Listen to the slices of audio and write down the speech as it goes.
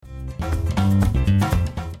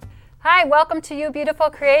Hi, welcome to You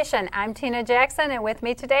Beautiful Creation. I'm Tina Jackson, and with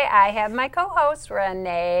me today I have my co-host,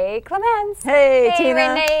 Renee Clemens. Hey, Tina.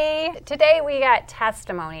 Renee. Today we got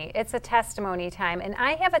testimony. It's a testimony time, and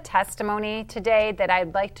I have a testimony today that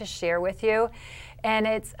I'd like to share with you. And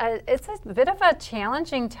it's a bit of a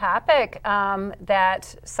challenging topic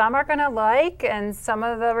that some are going to like, and some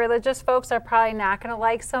of the religious folks are probably not going to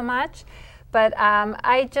like so much. But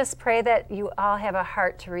I just pray that you all have a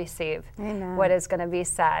heart to receive Amen. What is going to be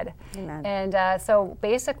said. Amen. And so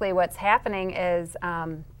basically what's happening is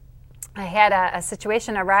I had a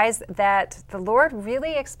situation arise that the Lord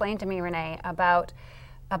really explained to me, Renee, about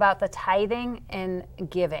the tithing and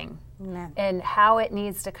giving. Amen. And how it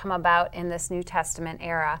needs to come about in this New Testament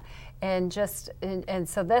era. And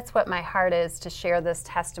so that's what my heart is, to share this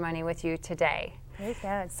testimony with you today. Praise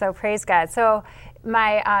God. So praise God. So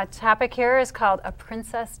my topic here is called A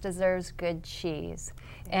Princess Deserves Good Cheese.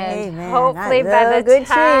 And Amen. hopefully I by love the good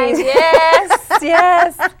time, cheese.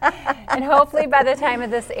 yes. And hopefully by the time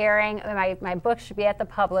of this airing, my book should be at the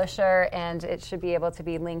publisher, and it should be able to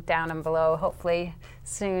be linked down and below, hopefully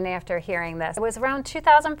soon after hearing this. It was around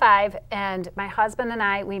 2005, and my husband and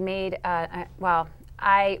I, we made,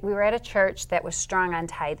 we were at a church that was strong on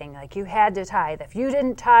tithing. Like, you had to tithe. If you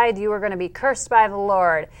didn't tithe, you were going to be cursed by the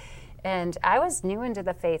Lord. And I was new into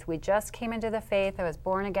the faith. We just came into the faith. I was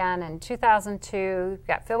born again in 2002,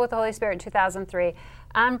 got filled with the Holy Spirit in 2003,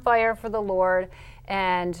 on fire for the Lord.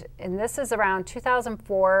 And this is around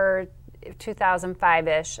 2004,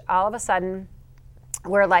 2005-ish. All of a sudden,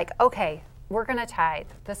 we're like, okay, we're going to tithe.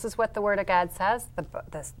 This is what the Word of God says.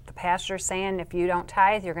 The pastor's saying if you don't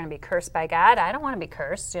tithe, you're going to be cursed by God. I don't want to be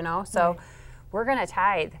cursed, so right. We're going to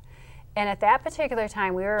tithe. And at that particular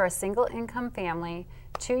time, we were a single income family,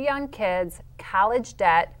 2 young kids, college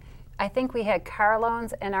debt. I think we had car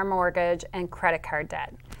loans and our mortgage and credit card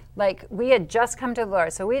debt. Like, we had just come to the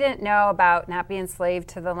Lord, so we didn't know about not being slave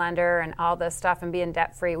to the lender and all this stuff and being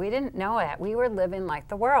debt free. We didn't know it. We were living like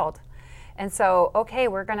the world. And so, okay,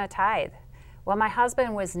 we're going to tithe. Well, my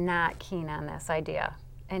husband was not keen on this idea.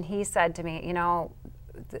 And he said to me,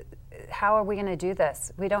 how are we going to do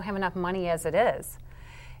this? We don't have enough money as it is.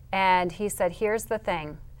 And he said, here's the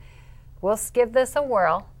thing. We'll give this a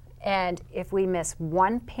whirl, and if we miss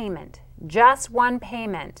one payment, just one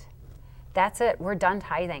payment, that's it. We're done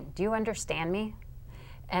tithing. Do you understand me?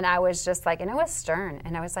 And I was just like, and it was stern.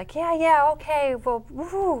 And I was like, yeah, okay, well,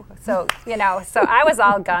 woo. So I was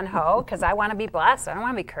all gung-ho because I want to be blessed. I don't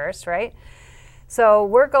want to be cursed, right? So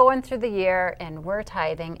we're going through the year, and we're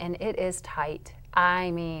tithing, and it is tight.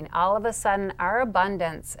 I mean, all of a sudden, our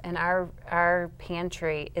abundance and our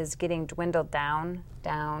pantry is getting dwindled down,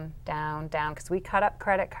 because we cut up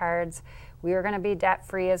credit cards. We were going to be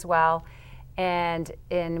debt-free as well. And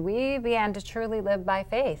we began to truly live by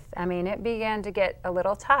faith. I mean, it began to get a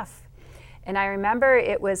little tough. And I remember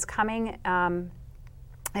it was coming,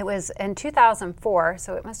 it was in 2004,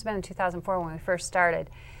 so it must have been in 2004 when we first started.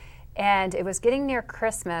 And it was getting near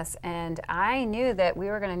Christmas, and I knew that we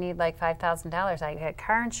were going to need like $5,000. I had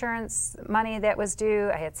car insurance money that was due.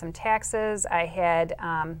 I had some taxes. I had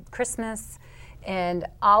Christmas. And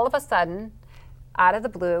all of a sudden, out of the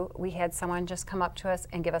blue, we had someone just come up to us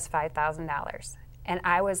and give us $5,000. And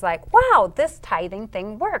I was like, wow, this tithing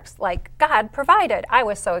thing works. Like, God provided. I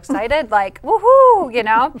was so excited, like,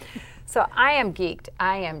 woohoo, So I am geeked.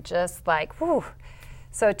 I am just like, whoo.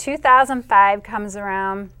 So 2005 comes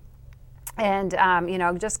around. And,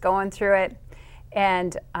 just going through it.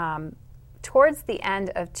 And towards the end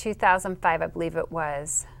of 2005, I believe it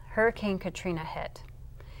was, Hurricane Katrina hit.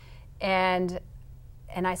 And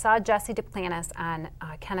I saw Jesse Duplantis on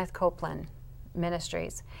Kenneth Copeland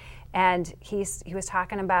Ministries. And he was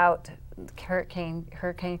talking about Hurricane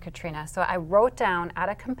Katrina. So I wrote down, out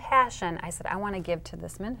of compassion, I said, I want to give to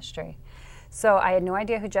this ministry. So I had no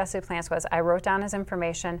idea who Jesse Duplantis was. I wrote down his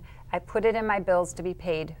information. I put it in my bills to be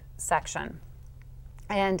paid section.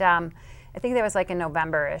 And I think that was like in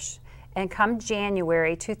November-ish. And come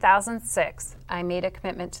January 2006, I made a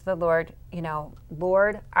commitment to the Lord,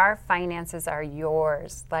 Lord, our finances are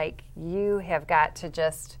yours. Like, you have got to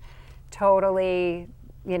just totally,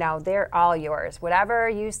 they're all yours. Whatever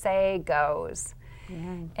you say goes.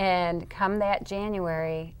 Yeah. And come that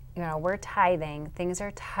January, we're tithing. Things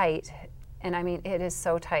are tight. And I mean, it is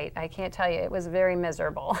so tight. I can't tell you, it was very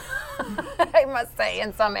miserable, I must say,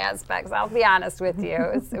 in some aspects. I'll be honest with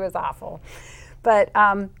you. It was awful. But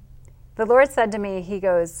the Lord said to me, he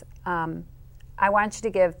goes, I want you to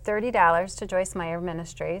give $30 to Joyce Meyer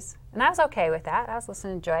Ministries. And I was okay with that. I was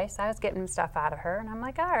listening to Joyce. I was getting stuff out of her. And I'm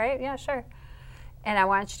like, all right, yeah, sure. And I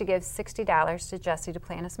want you to give $60 to Jesse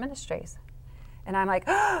Duplantis Ministries. And I'm like,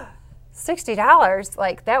 oh, $60?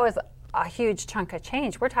 Like, that was a huge chunk of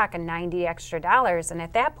change. We're talking $90 extra. And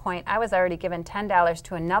at that point, I was already given $10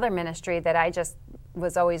 to another ministry that I just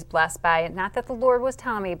was always blessed by. Not that the Lord was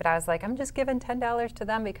telling me, but I was like, I'm just giving $10 to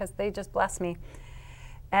them because they just bless me.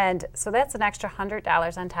 And so that's an extra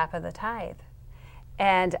 $100 on top of the tithe.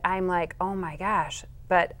 And I'm like, oh my gosh.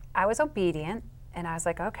 But I was obedient, and I was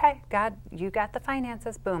like, okay, God, you got the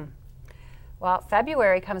finances, boom. Well,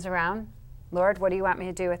 February comes around. Lord, what do you want me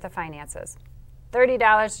to do with the finances?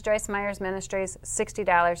 $30 to Joyce Meyers Ministries,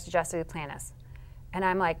 $60 to Jesse Duplantis. And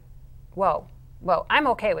I'm like, whoa, I'm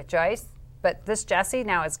okay with Joyce, but this Jesse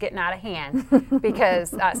now is getting out of hand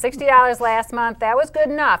because $60 last month, that was good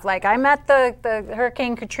enough. Like, I met the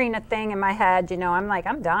Hurricane Katrina thing in my head, I'm like,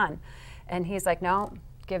 I'm done. And he's like, no,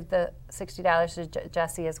 give the $60 to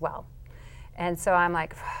Jesse as well. And so I'm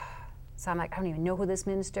like, I don't even know who this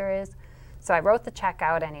minister is. So I wrote the check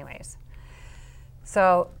out anyways.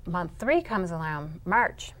 So month 3 comes around,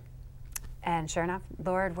 March. And sure enough,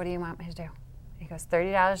 Lord, what do you want me to do? He goes,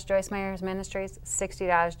 $30 to Joyce Meyers Ministries,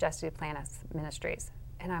 $60 Jesse Duplantis Ministries.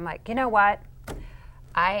 And I'm like, you know what?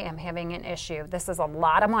 I am having an issue. This is a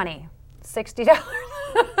lot of money. $60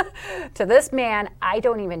 to this man. I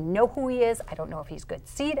don't even know who he is. I don't know if he's good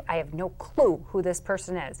seed. I have no clue who this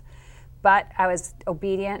person is. But I was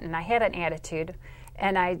obedient, and I had an attitude.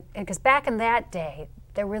 And because back in that day,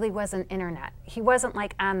 there really wasn't internet. He wasn't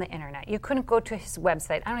like on the internet. You couldn't go to his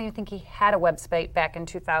website. I don't even think he had a website back in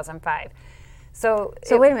 2005. So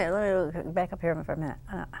wait a minute, let me back up here for a minute.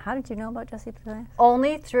 How did you know about Jesse Duplantis?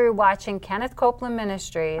 Only through watching Kenneth Copeland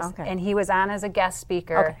Ministries, and he was on as a guest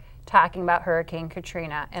speaker talking about Hurricane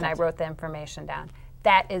Katrina, and I wrote the information down.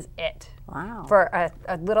 That is it. Wow. For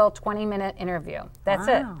a little 20-minute interview. That's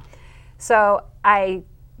it. So I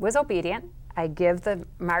was obedient. I give the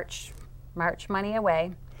March money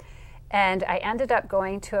away, and I ended up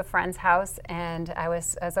going to a friend's house, and I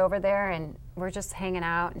was over there, and we're just hanging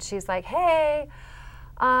out, and she's like, hey,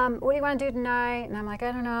 what do you want to do tonight? And I'm like,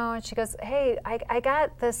 I don't know. And she goes, hey, I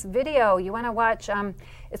got this video. You want to watch?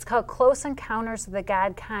 It's called Close Encounters of the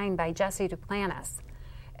God Kind by Jesse Duplantis.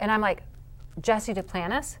 And I'm like, Jesse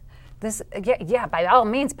Duplantis? Yeah, by all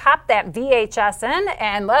means, pop that VHS in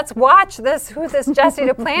and let's watch who this Jesse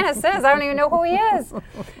Duplantis is. I don't even know who he is.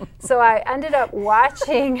 So I ended up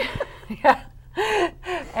watching,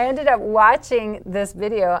 this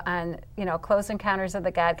video on, Close Encounters of the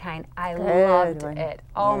God Kind. I loved it.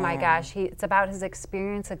 Oh my gosh, it's about his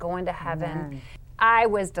experience of going to heaven. Amen. I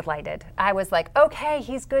was delighted. I was like, okay,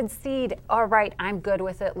 he's good seed. All right, I'm good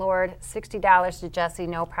with it, Lord. $60 to Jesse,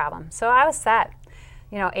 no problem. So I was set.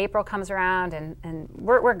 April comes around and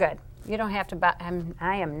we're good. You don't have to buy.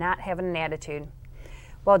 I am not having an attitude.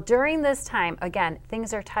 Well, during this time, again,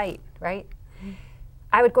 things are tight, right? Mm-hmm.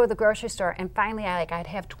 I would go to the grocery store, and finally I'd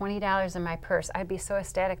have $20 in my purse. I'd be so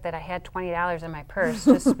ecstatic that I had $20 in my purse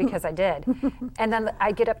just because I did. And then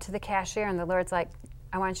I get up to the cashier, and the Lord's like,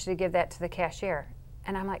 I want you to give that to the cashier.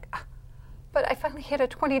 And I'm like, but I finally had a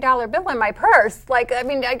 $20 bill in my purse. I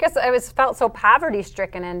guess I felt so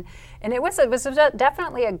poverty-stricken, and it was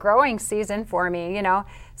definitely a growing season for me,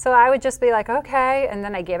 So I would just be like, okay, and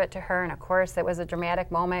then I gave it to her, and of course it was a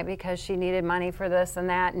dramatic moment because she needed money for this and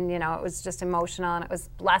that, and it was just emotional, and it was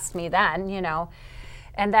blessed me then,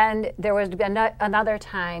 And then there was another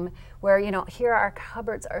time where, here our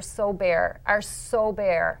cupboards are so bare,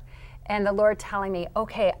 and the Lord telling me,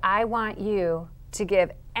 okay, I want you to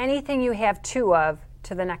give anything you have 2 of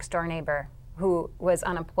to the next door neighbor who was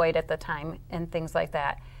unemployed at the time and things like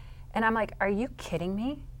that. And I'm like, are you kidding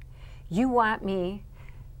me? You want me,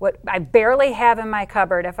 what I barely have in my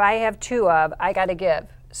cupboard, if I have 2 of, I got to give.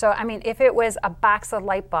 So, if it was a box of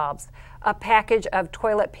light bulbs, a package of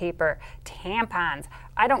toilet paper, tampons,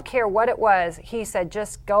 I don't care what it was, he said,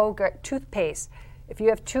 just go get toothpaste. If you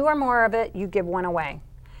have 2 or more of it, you give 1 away.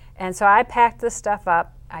 And so I packed this stuff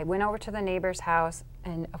up. I went over to the neighbor's house,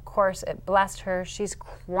 and of course it blessed her. She's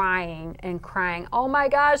crying and crying. Oh my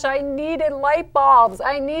gosh, I needed light bulbs.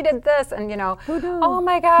 I needed this. And oh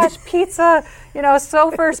my gosh, pizza,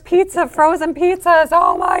 Stouffer's pizza, frozen pizzas.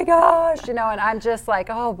 Oh my gosh, and I'm just like,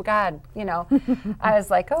 oh God, I was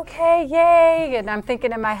like, okay, yay. And I'm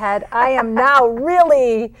thinking in my head, I am now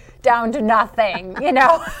really down to nothing, Well,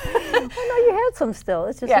 no, you had some still.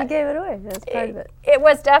 It's just you gave it away. That's part of it. It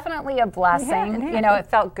was definitely a blessing. It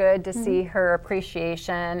felt good to see her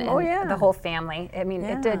appreciation and the whole family.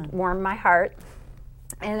 It did warm my heart.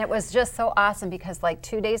 And it was just so awesome because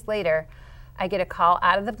 2 days later, I get a call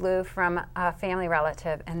out of the blue from a family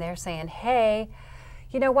relative, and they're saying, hey,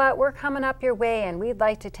 you know what, we're coming up your way, and we'd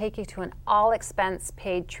like to take you to an all-expense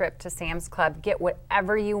paid trip to Sam's Club. Get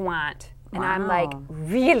whatever you want. And I'm like,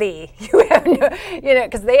 really? You have no,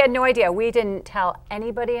 because they had no idea. We didn't tell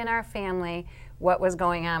anybody in our family what was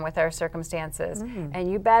going on with our circumstances.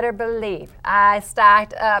 And you better believe I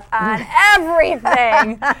stocked up on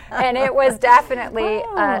everything. And it was definitely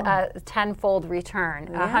a tenfold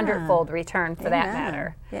return, a hundredfold return for that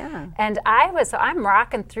matter. Yeah. And I'm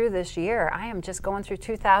rocking through this year. I am just going through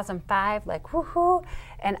 2005 like woohoo.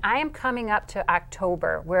 And I am coming up to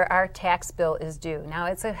October where our tax bill is due. Now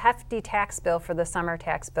it's a hefty tax bill for the summer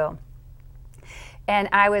tax bill. And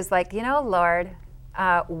I was like, Lord,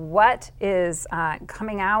 what is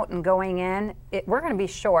coming out and going in, we're going to be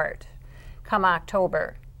short come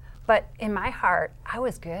October. But in my heart, I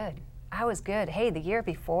was good. Hey, the year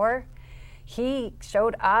before, he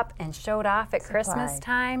showed up and showed off at Christmas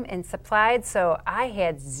time and supplied, so I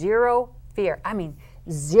had zero fear. I mean,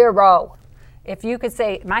 zero. If you could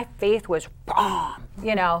say, my faith was bomb,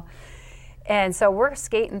 And so we're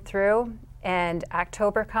skating through, and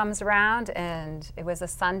October comes around, and it was a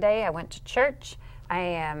Sunday. I went to church.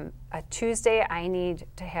 A Tuesday, I need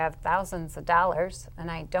to have thousands of dollars,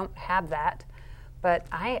 and I don't have that, but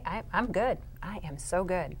I'm good. I am so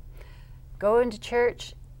good. Go into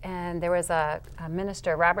church, and there was a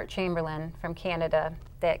minister, Robert Chamberlain from Canada,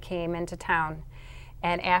 that came into town.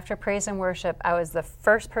 And after praise and worship, I was the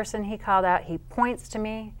first person he called out. He points to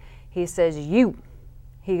me. He says,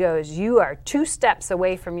 He goes, you are 2 steps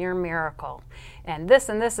away from your miracle. And this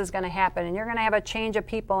is going to happen. And you're going to have a change of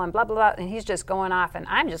people and blah, blah, blah. And he's just going off. And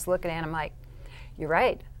I'm just looking at him like, you're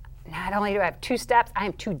right. Not only do I have 2 steps, I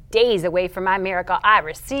am 2 days away from my miracle. I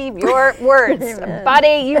receive your words.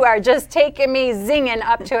 Buddy, you are just taking me zinging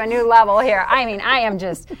up to a new level here. I mean, I am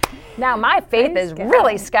just, now my faith is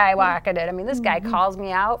really skyrocketed. I mean, this guy calls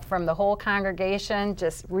me out from the whole congregation,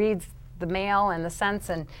 just reads the mail and the cents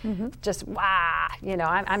and just,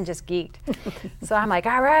 I'm just geeked. So I'm like,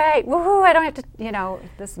 all right, woohoo, I don't have to,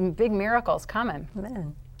 this big miracle's coming.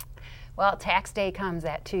 Man. Well, tax day comes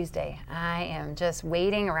that Tuesday. I am just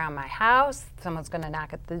waiting around my house. Someone's going to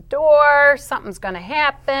knock at the door. Something's going to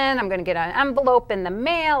happen. I'm going to get an envelope in the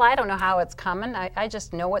mail. I don't know how it's coming. I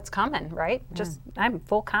just know it's coming, right? I'm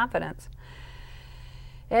full confidence.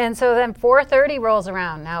 And so then 4:30 rolls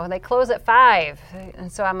around. Now they close at 5, and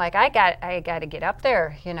so I'm like, I got to get up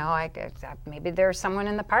there. Maybe there's someone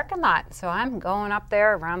in the parking lot. So I'm going up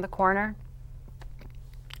there around the corner.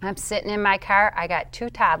 I'm sitting in my car. I got 2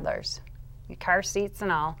 toddlers, car seats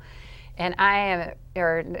and all, and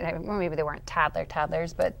maybe they weren't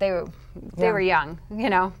toddlers, but they were young,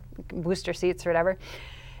 booster seats or whatever.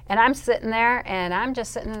 And I'm sitting there, and I'm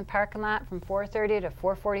just sitting in the parking lot from 4:30 to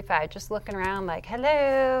 4:45, just looking around like,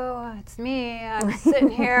 hello, it's me. I'm sitting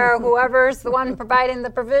here. Whoever's the one providing the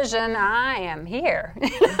provision, I am here.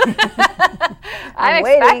 I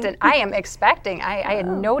am expecting. I had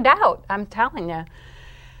no doubt. I'm telling you.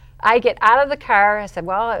 I get out of the car. I said,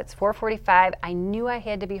 well, it's 4:45. I knew I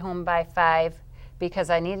had to be home by 5 because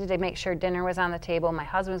I needed to make sure dinner was on the table. My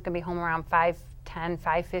husband's going to be home around 5:10,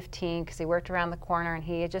 5:15 because he worked around the corner and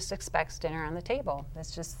he just expects dinner on the table.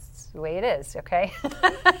 That's just the way it is, okay?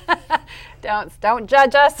 Don't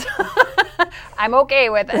judge us. I'm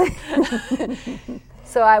okay with it.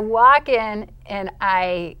 So I walk in and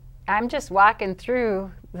I'm just walking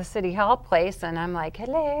through the City Hall place and I'm like,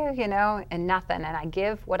 hello, and nothing. And I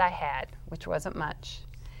give what I had, which wasn't much.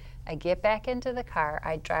 I get back into the car.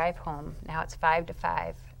 I drive home. Now it's 5 to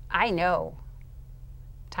 5. I know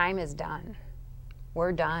time is done.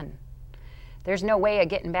 We're done. There's no way of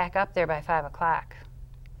getting back up there by 5 o'clock.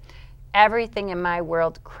 Everything in my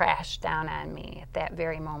world crashed down on me at that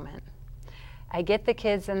very moment. I get the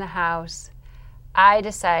kids in the house. I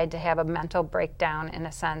decide to have a mental breakdown in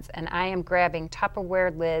a sense, and I am grabbing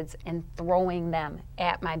Tupperware lids and throwing them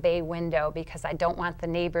at my bay window because I don't want the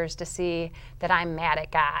neighbors to see that I'm mad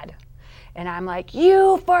at God. And I'm like,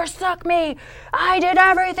 you forsook me. I did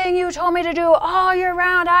everything you told me to do all year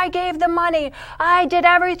round. I gave the money. I did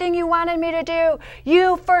everything you wanted me to do.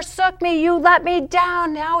 You forsook me. You let me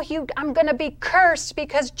down. Now I'm going to be cursed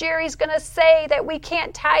because Jerry's going to say that we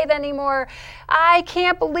can't tithe anymore. I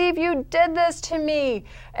can't believe you did this to me.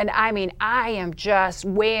 And I mean, I am just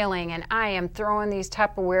wailing and I am throwing these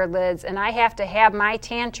Tupperware lids and I have to have my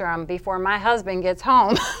tantrum before my husband gets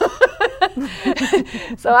home.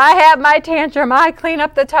 So I have my tantrum. I clean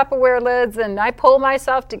up the Tupperware lids and I pull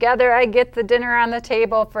myself together. I get the dinner on the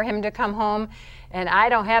table for him to come home, and I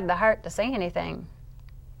don't have the heart to say anything.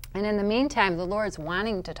 And in the meantime, the Lord's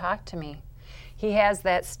wanting to talk to me. He has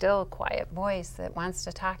that still, quiet voice that wants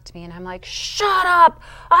to talk to me, and I'm like, shut up!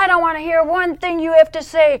 I don't want to hear one thing you have to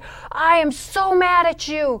say. I am so mad at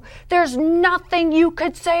you. There's nothing you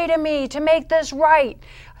could say to me to make this right.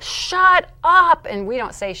 shut up. And we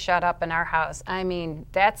don't say shut up in our house. I mean,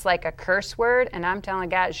 that's like a curse word. And I'm telling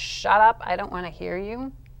God, shut up. I don't want to hear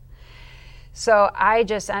you. So I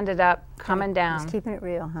just ended up coming down. Just keeping it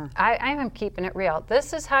real, huh? I am keeping it real.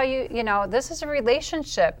 This is how this is a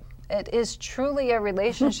relationship. It is truly a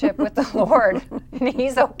relationship with the Lord. And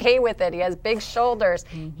He's okay with it. He has big shoulders.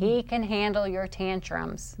 Mm-hmm. He can handle your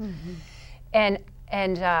tantrums. Mm-hmm.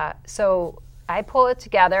 And so I pull it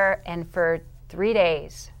together, and for 3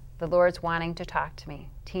 days, the Lord's wanting to talk to me,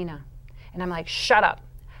 Tina. And I'm like, shut up.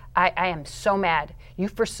 I am so mad. You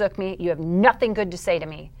forsook me. You have nothing good to say to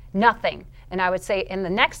me. Nothing. And I would say in the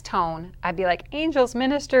next tone, I'd be like, angels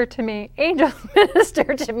minister to me. Angels minister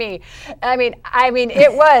to me. I mean,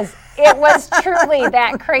 it was truly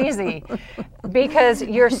that crazy, because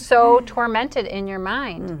you're so tormented in your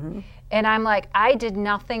mind. Mm-hmm. And I'm like, I did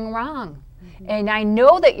nothing wrong. Mm-hmm. And I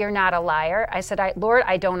know that you're not a liar. I said, Lord,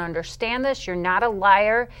 I don't understand this. You're not a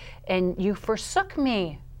liar, and you forsook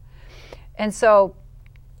me. And so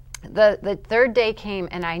the third day came,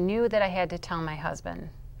 and I knew that I had to tell my husband.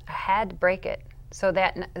 I had to break it. So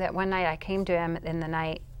that one night I came to him in the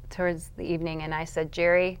night towards the evening, and I said,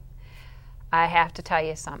 Jerry, I have to tell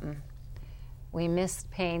you something. We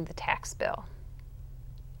missed paying the tax bill.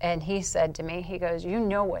 And he said to me, he goes, you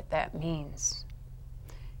know what that means.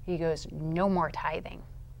 He goes, no more tithing.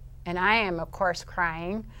 And I am, of course,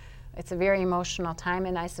 crying. It's a very emotional time.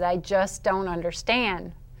 And I said, I just don't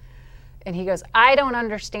understand. And he goes, I don't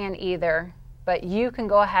understand either. But you can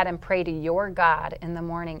go ahead and pray to your God in the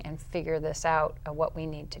morning and figure this out of what we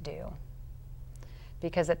need to do.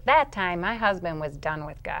 Because at that time, my husband was done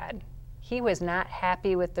with God. He was not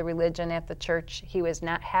happy with the religion at the church. He was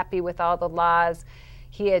not happy with all the laws.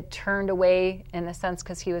 He had turned away, in a sense,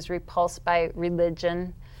 because he was repulsed by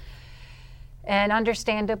religion. And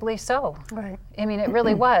understandably so. Right. I mean, it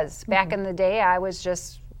really was. Back in the day, I was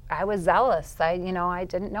zealous. I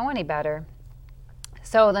didn't know any better.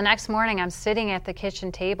 So the next morning, I'm sitting at the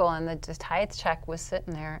kitchen table, and the tithe check was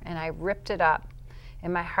sitting there, and I ripped it up,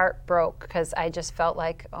 and my heart broke, because I just felt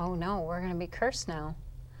like, oh no, we're going to be cursed now.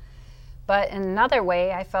 But in another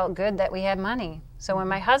way, I felt good that we had money. So when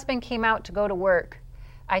my husband came out to go to work,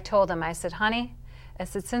 I told him, I said, honey,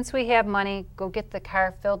 since we have money, go get the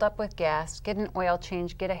car filled up with gas, get an oil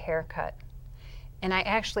change, get a haircut. And I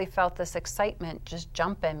actually felt this excitement just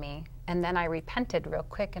jump in me. And then I repented real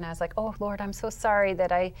quick, and I was like, oh, Lord, I'm so sorry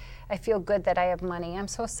that I feel good that I have money. I'm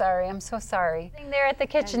so sorry. I'm so sorry. Sitting there at the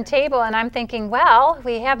kitchen table, and I'm thinking, well,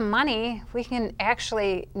 we have money. We can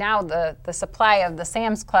actually, now the supply of the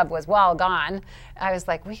Sam's Club was well gone. I was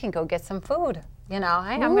like, we can go get some food. I'm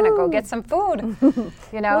going to go get some food.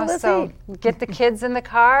 So get the kids in the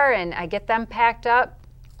car, and I get them packed up.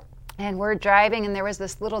 And we're driving, and there was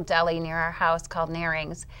this little deli near our house called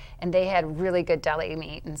Naring's, and they had really good deli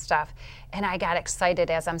meat and stuff. And I got excited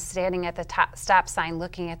as I'm standing at the stop sign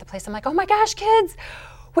looking at the place. I'm like, oh my gosh, kids,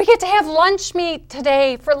 we get to have lunch meat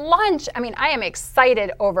today for lunch. I mean, I am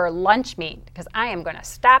excited over lunch meat, because I am going to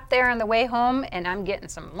stop there on the way home, and I'm getting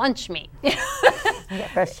some lunch meat. You got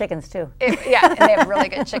fresh chickens, too. And they have really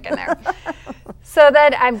good chicken there. So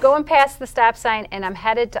then I'm going past the stop sign, and I'm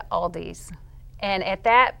headed to Aldi's. And at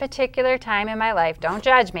that particular time in my life, don't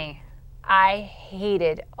judge me, I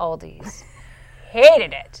hated Aldi's.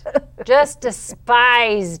 Hated it. Just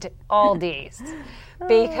despised Aldi's.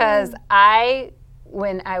 Because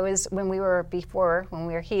when we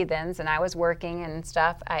were heathens and I was working and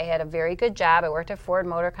stuff, I had a very good job. I worked at Ford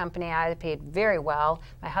Motor Company. I was paid very well.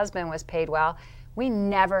 My husband was paid well. We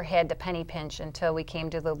never had to penny pinch until we came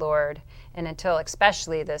to the Lord, and until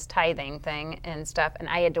especially this tithing thing and stuff. And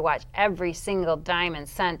I had to watch every single dime and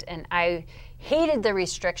cent, and I hated the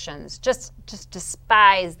restrictions, just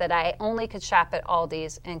despised that I only could shop at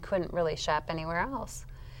Aldi's and couldn't really shop anywhere else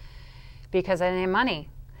because I didn't have money.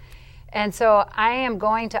 And so I am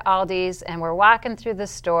going to Aldi's, and we're walking through the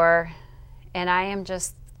store, and I am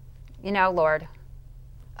just, Lord,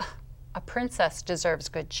 a princess deserves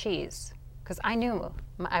good cheese. Because I knew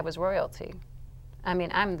I was royalty. I mean,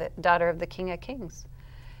 I'm the daughter of the King of Kings.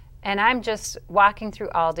 And I'm just walking through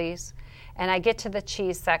Aldi's, and I get to the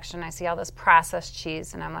cheese section. I see all this processed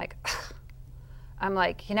cheese, and I'm like,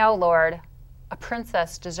 Lord, a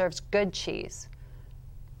princess deserves good cheese.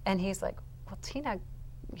 And he's like, well, Tina,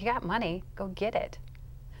 you got money. Go get it.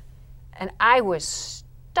 And I was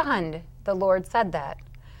stunned the Lord said that.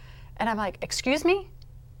 And I'm like, excuse me?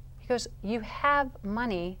 He goes, you have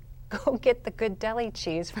money. Go get the good deli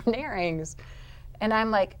cheese from Naring's. And I'm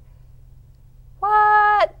like,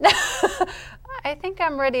 what? I think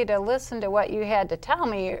I'm ready to listen to what you had to tell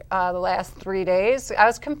me the last 3 days. I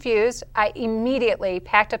was confused. I immediately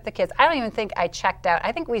packed up the kids. I don't even think I checked out.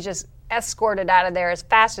 I think we just escorted out of there as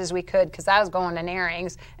fast as we could because I was going to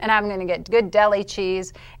Naring's, and I'm going to get good deli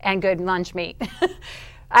cheese and good lunch meat.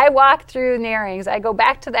 I walk through Naring's. I go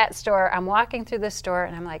back to that store. I'm walking through the store,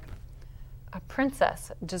 and I'm like, a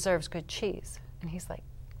princess deserves good cheese. And he's like,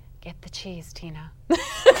 get the cheese, Tina.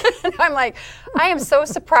 And I'm like, I am so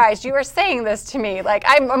surprised you are saying this to me. Like,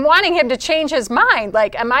 I'm wanting him to change his mind.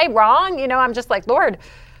 Like, am I wrong? You know, I'm just like, Lord,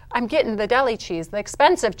 I'm getting the deli cheese, the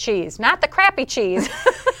expensive cheese, not the crappy cheese.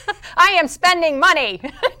 I am spending money.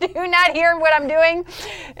 Do you not hear what I'm doing?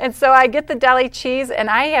 And so I get the deli cheese, and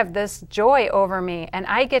I have this joy over me. And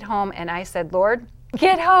I get home, and I said, Lord,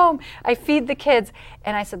 get home. I feed the kids.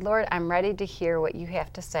 And I said, Lord, I'm ready to hear what you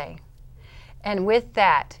have to say. And with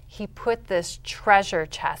that, he put this treasure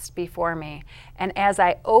chest before me. And as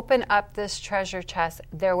I opened up this treasure chest,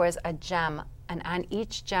 there was a gem. And on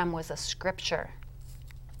each gem was a scripture.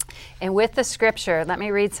 And with the scripture, let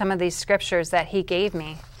me read some of these scriptures that he gave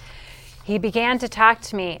me. He began to talk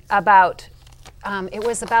to me about, it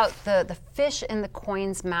was about the fish in the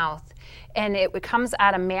coin's mouth. And it comes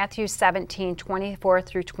out of Matthew 17, 24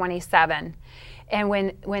 through 27. And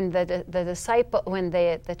when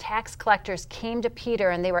the tax collectors came to Peter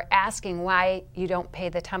and they were asking why you don't pay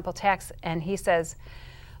the temple tax, and he says,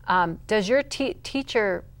 does your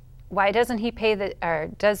teacher, why doesn't he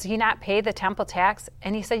does he not pay the temple tax?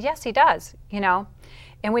 And he said, yes, he does, you know.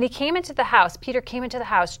 And when he came into the house, Peter came into the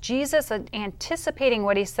house, Jesus, anticipating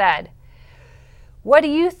what he said, what do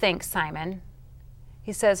you think, Simon?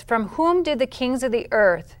 He says, from whom did the kings of the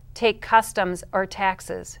earth take customs or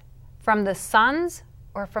taxes? From the sons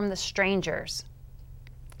or from the strangers?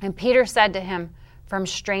 And Peter said to him, from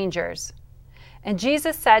strangers. And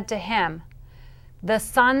Jesus said to him, the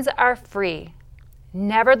sons are free.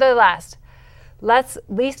 Nevertheless, let's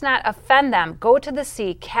least not offend them. Go to the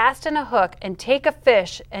sea, cast in a hook, and take a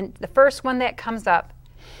fish, and the first one that comes up.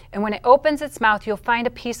 And when it opens its mouth, you'll find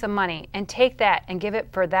a piece of money, and take that and give it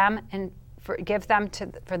for them and for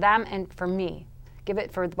them and for me. Give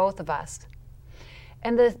it for both of us.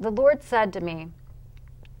 And the Lord said to me,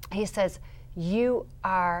 he says, you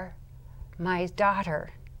are my daughter.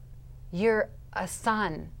 You're a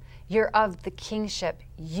son. You're of the kingship.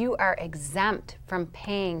 You are exempt from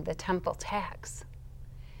paying the temple tax.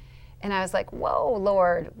 And I was like, whoa,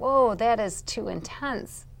 Lord, whoa, that is too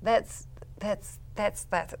intense. That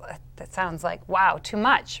sounds like, wow, too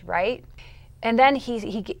much, right? And then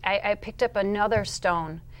I picked up another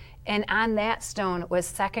stone, and on that stone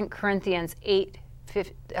was 2 Corinthians 8,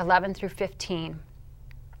 11 through 15.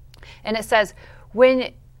 And it says,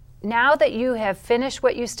 now that you have finished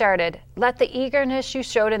what you started, let the eagerness you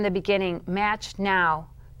showed in the beginning match now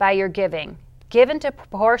by your giving. Give into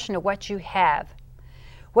proportion to what you have.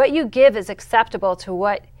 What you give is acceptable to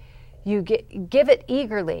what you give it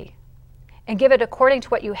eagerly, and give it according to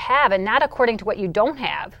what you have and not according to what you don't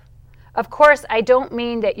have. Of course, I don't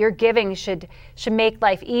mean that your giving should make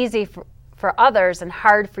life easy for others and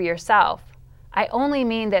hard for yourself. I only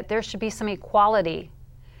mean that there should be some equality.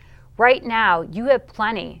 Right now, you have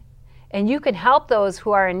plenty, and you can help those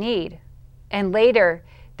who are in need. And later,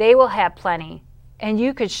 they will have plenty, and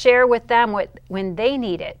you could share with them when they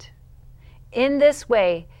need it. In this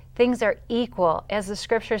way, things are equal. As the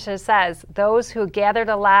scripture says, those who gathered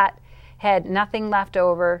a lot had nothing left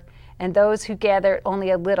over, and those who gathered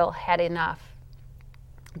only a little had enough.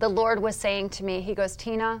 The Lord was saying to me, he goes,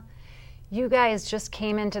 Tina, you guys just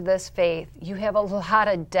came into this faith. You have a lot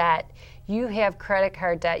of debt. You have credit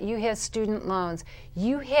card debt. You have student loans.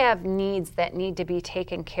 You have needs that need to be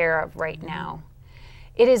taken care of right now.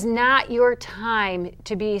 It is not your time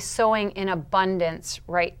to be sowing in abundance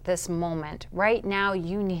right this moment. Right now,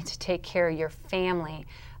 you need to take care of your family.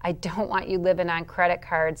 I don't want you living on credit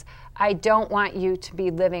cards. I don't want you to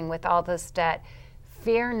be living with all this debt.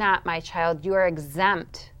 Fear not, my child. You are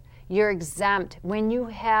exempt. You're exempt. When you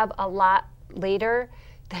have a lot later,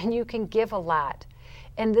 then you can give a lot.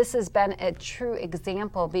 And this has been a true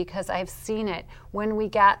example because I've seen it. When we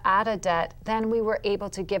got out of debt, then we were able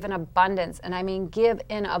to give in abundance. And I mean, give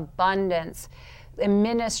in abundance. In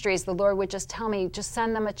ministries, the Lord would just tell me, just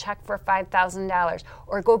send them a check for $5,000,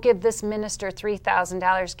 or go give this minister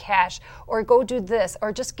 $3,000 cash, or go do this,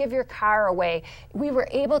 or just give your car away. We were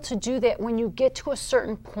able to do that. When you get to a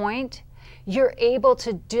certain point, you're able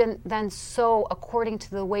to then sow according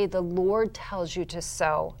to the way the Lord tells you to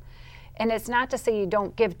sow. And it's not to say you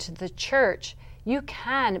don't give to the church. You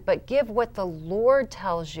can, but give what the Lord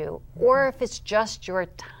tells you. Or if it's just your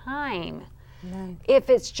time, No. If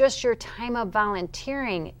it's just your time of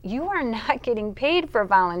volunteering, you are not getting paid for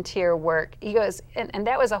volunteer work. He goes, and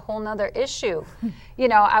that was a whole nother issue.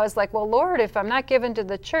 I was like, well, Lord, if I'm not giving to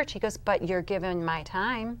the church, he goes, but you're giving my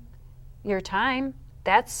time, your time.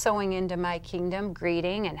 That's sowing into my kingdom,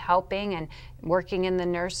 greeting and helping and working in the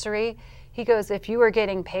nursery. He goes, if you were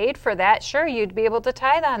getting paid for that, sure, you'd be able to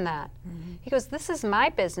tithe on that. Mm-hmm. He goes, this is my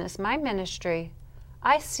business, my ministry.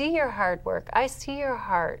 I see your hard work. I see your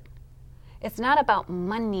heart. It's not about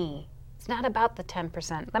money. It's not about the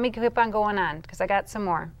 10%. Let me keep on going on because I got some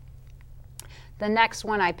more. The next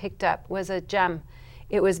one I picked up was a gem.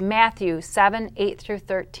 It was Matthew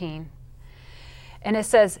 7:8-13. And it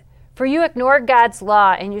says, for you ignore God's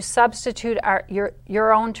law and you substitute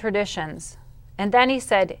your own traditions. And then he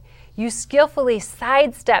said, you skillfully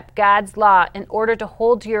sidestep God's law in order to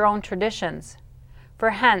hold to your own traditions. For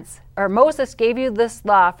Moses gave you this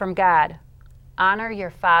law from God. Honor your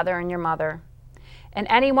father and your mother. And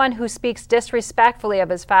anyone who speaks disrespectfully of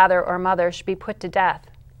his father or mother should be put to death.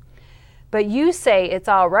 But you say it's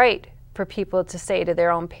all right for people to say to their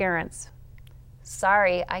own parents,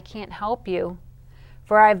 sorry, I can't help you,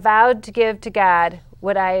 for I vowed to give to God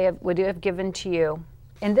what I would have given to you.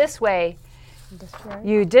 In this way,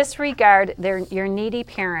 you disregard your needy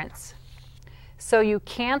parents. So you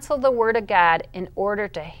cancel the word of God in order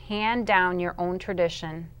to hand down your own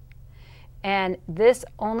tradition. And this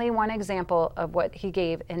only one example of what he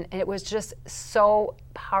gave, and it was just so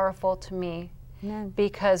powerful to me. Amen.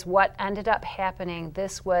 Because what ended up happening,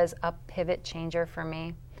 this was a pivot changer for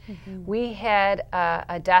me. Mm-hmm. We had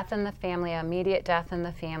a death in the family, an immediate death in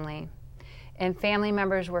the family, and family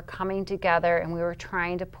members were coming together and we were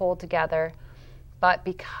trying to pull together, but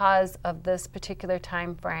because of this particular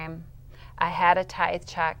time frame, I had a tithe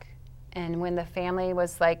check, and when the family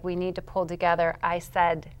was like, we need to pull together, I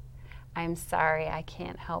said, I'm sorry, I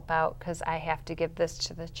can't help out because I have to give this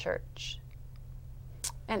to the church.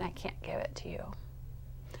 And I can't give it to you.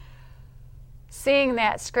 Seeing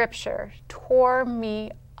that scripture tore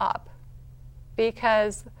me up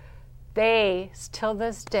because they, till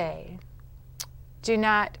this day, do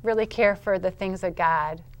not really care for the things of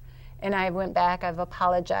God. And I went back, I've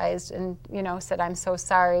apologized and, said I'm so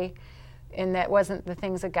sorry. And that wasn't the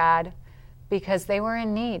things of God because they were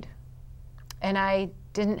in need. And I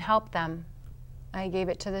didn't help them. I gave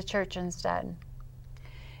it to the church instead.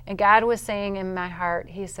 And God was saying in my heart,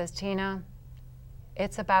 he says, Tina,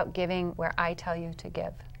 it's about giving where I tell you to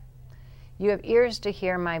give. You have ears to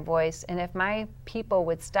hear my voice, and if my people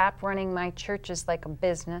would stop running my churches like a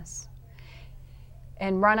business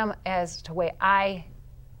and run them as the way I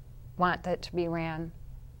want it to be ran,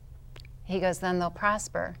 he goes, then they'll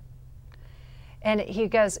prosper. And he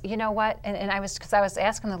goes, you know what? And I was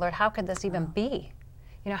asking the Lord, how could this even be?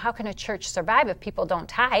 How can a church survive if people don't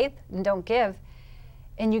tithe and don't give?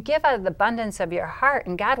 And you give out of the abundance of your heart,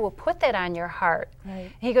 and God will put that on your heart.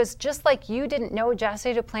 Right. He goes, just like you didn't know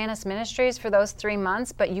Jesse Duplantis Ministries for those 3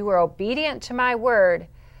 months, but you were obedient to my word,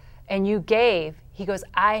 and you gave. He goes,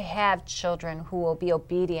 I have children who will be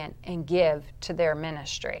obedient and give to their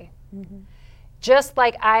ministry. Mm-hmm. Just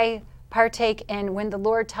like I partake in when the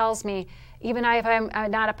Lord tells me, even if I'm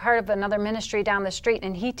not a part of another ministry down the street,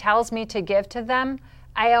 and he tells me to give to them,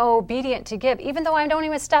 I am obedient to give, even though I don't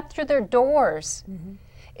even step through their doors. Mm-hmm.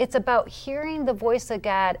 It's about hearing the voice of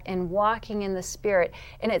God and walking in the Spirit.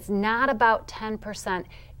 And it's not about 10%,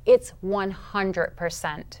 it's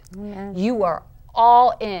 100%. Yes. You are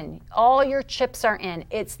all in. All your chips are in.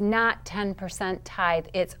 It's not 10% tithe.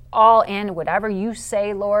 It's all in. Whatever you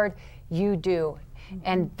say, Lord, you do. Mm-hmm.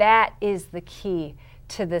 And that is the key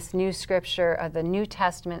to this new scripture of the New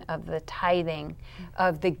Testament, of the tithing,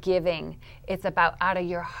 of the giving. It's about out of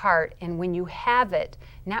your heart, and when you have it,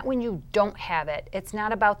 not when you don't have it. It's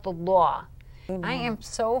not about the law. Amen. I am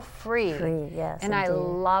so free. Free, yes, and indeed. I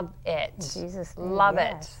love it. In Jesus' name, love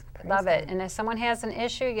yes. it. Love it. And if someone has an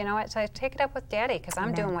issue, you know what? So take it up with Daddy, because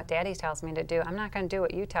I'm doing what Daddy tells me to do. I'm not going to do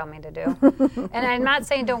what you tell me to do. And I'm not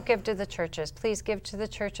saying don't give to the churches. Please give to the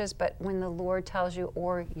churches, but when the Lord tells you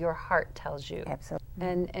or your heart tells you. Absolutely.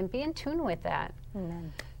 And be in tune with that.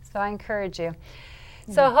 Amen. So I encourage you.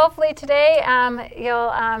 So hopefully today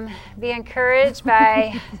you'll be encouraged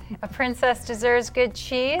by a princess deserves good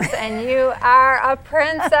cheese, and you are a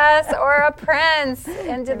princess or a prince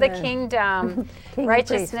into the kingdom,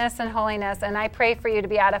 righteousness and holiness. And I pray for you to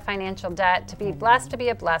be out of financial debt, to be blessed, to be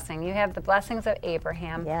a blessing. You have the blessings of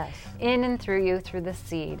Abraham in and through you, through the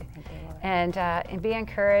seed. And be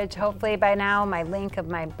encouraged. Hopefully by now my link of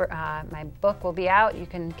my book will be out. You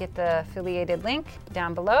can get the affiliated link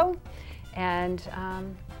down below. And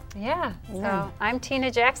Yeah. So I'm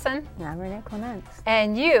Tina Jackson. And I'm Renee Clements.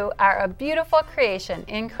 And you are a beautiful creation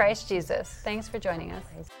in Christ Jesus. Thanks for joining us.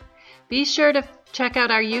 Be sure to check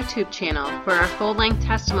out our YouTube channel for our full-length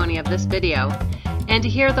testimony of this video and to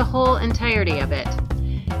hear the whole entirety of it.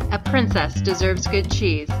 A princess deserves good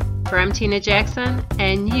cheese. For I'm Tina Jackson,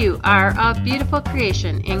 and you are a beautiful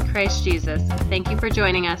creation in Christ Jesus. Thank you for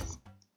joining us.